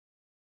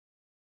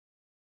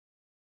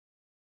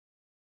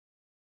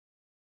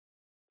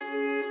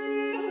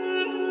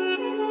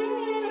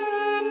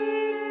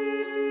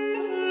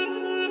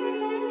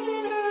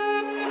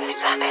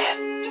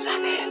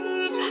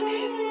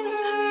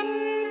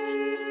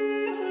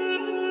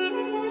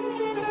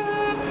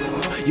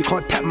You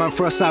can't tap man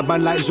for a side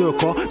man like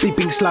Zerka. Big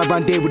bing slide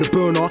round there with a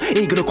burner.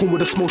 Ain't gonna come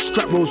with a small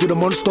strap rolls with a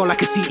monster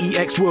like a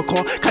CEX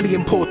worker. Cali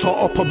importer,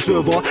 up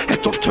observer,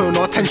 head top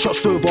turner, 10-shot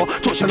server.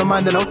 Touch on the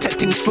mind then I'll take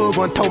things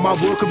further and tell my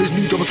work of his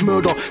new job is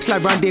murder.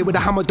 Slide round there with a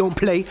hammer, don't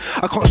play.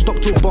 I can't stop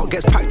till bot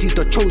gets packed, he's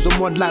the chosen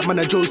one like man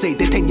of Jose.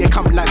 They think you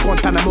camp like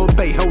Guantanamo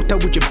Bay. Hotel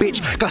with your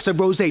bitch, glass of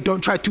rosé.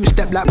 Don't try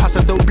two-step like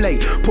Paso Doble.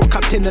 Put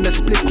captain in a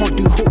split, can't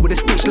do hook with a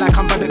stitch like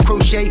I'm bad at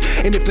crochet.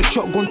 And if the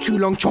shot gone too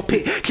long, chop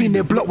it. Clean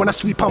their block when I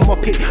sweep and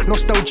mop it.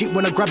 Nostalgic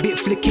when I grab it,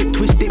 flick it,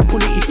 twist it,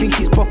 pull it, you think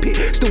it's pop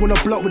it. Still in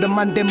a block with a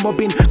man them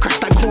mobbing. Crash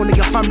that corner,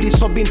 your family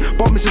sobbing.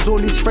 Bot misses all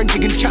his friends,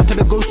 you can chat to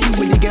the go soon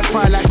when you get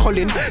fried like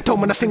Colin. Tell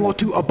man a thing or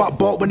two about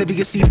Bart whenever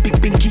you see big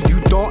binky you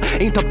dart.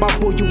 Ain't a bad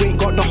boy, you ain't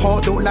got the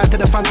heart. Don't lie to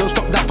the fans, don't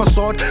stop that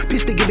facade.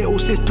 Pissed to get it all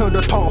sis, turn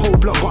the tart, whole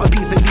block. Got a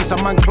piece of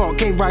Lisa, man Clark,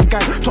 game right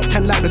gang, top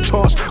 10 like the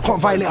charts. Can't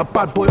violate a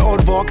bad boy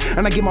aardvark,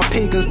 and I give my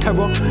pagans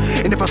terror.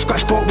 And if I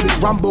scratch Dart with this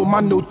Rambo,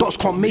 man no dots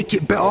can't make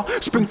it better.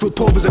 Springfield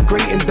 12 is a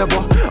great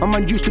endeavour. A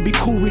man used to be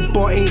cool with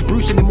Bart, ain't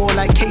Bruce anymore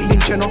like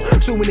Caitlyn Jenner.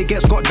 So when it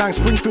gets got down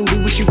Springfield, they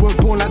wish you weren't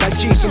born like that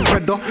Jason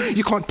Redder.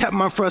 You can't tap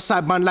man for a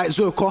side man like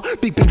Zerka.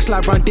 Big bing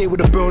slide round there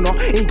with a burner.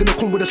 Ain't gonna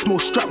come with a small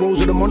strap rolls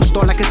with a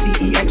monster like a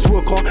CEX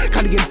worker.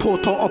 Cali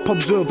importer, up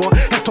observer,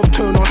 head top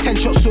turner,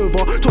 10-shot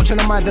server. Touching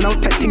the mind then I'll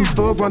take things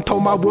further and tell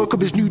my work of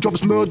his new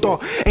job's murder.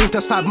 Ain't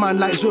a side man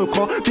like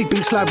Zerka. Big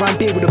bing slide round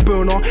there with a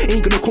burner.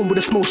 Ain't gonna come with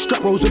a small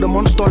strap rolls with a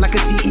monster like a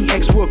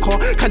CEX worker.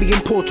 Cali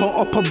importer,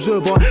 up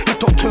observer, head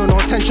top turner,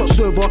 10-shot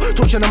server.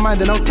 Touching the mind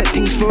then I'll take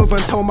things further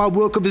and tell my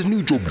work of his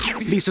new job.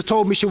 Lisa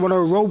told me she wanna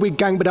roll with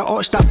gang, but I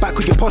arched that back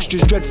cause your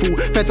posture's dreadful.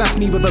 Feds asked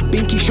me with a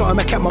binky shot and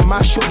I kept my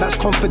mouth shut, that's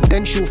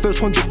confidential.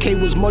 First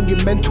 100k was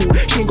monumental.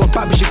 She ain't got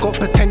back but she got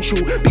potential.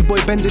 Big boy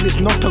Benzin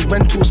is not a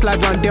rental.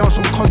 Slide round there on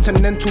some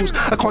continentals.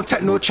 I can't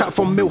take no chat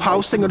from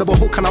Millhouse. Singing of a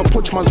hook and I'll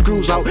punch man's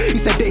grills out. He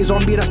said that he's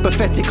on me, that's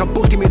pathetic. I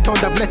booked him in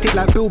turned athletic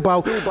like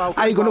Bilbao.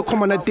 How you gonna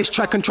come on a diss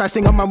track and try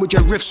sing a man with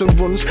your riffs and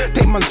runs?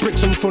 Take man's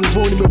bricks and funds,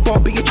 rolling with bar,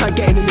 but you try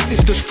getting in the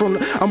sister's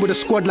front. I'm with a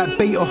squad like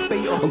Beta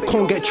and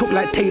can't get choked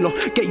like Taylor.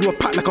 Get you a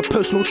pack like a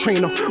personal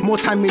trainer. More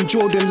time in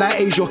Jordan like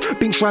Asia.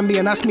 Binks ran me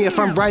and asked me if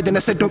I'm riding. I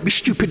said don't be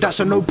stupid, that's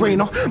a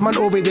no-brainer. Man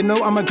already know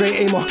I'm a great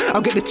aimer.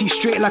 I'll get the T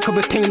straight like a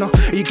retainer.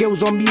 Your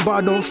girl's on me but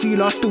I don't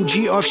feel her. Still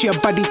G off, she a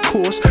baddie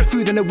course.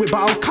 Food in the whip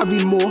but I'll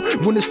carry more.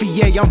 Runners for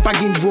yeah, I'm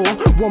bagging raw.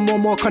 One more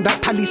mark on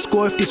that tally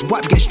score. If this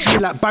whap gets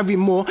straight like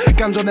Barrymore.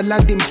 Guns on the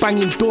landing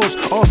banging doors.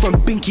 All from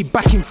Binky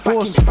back in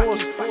force.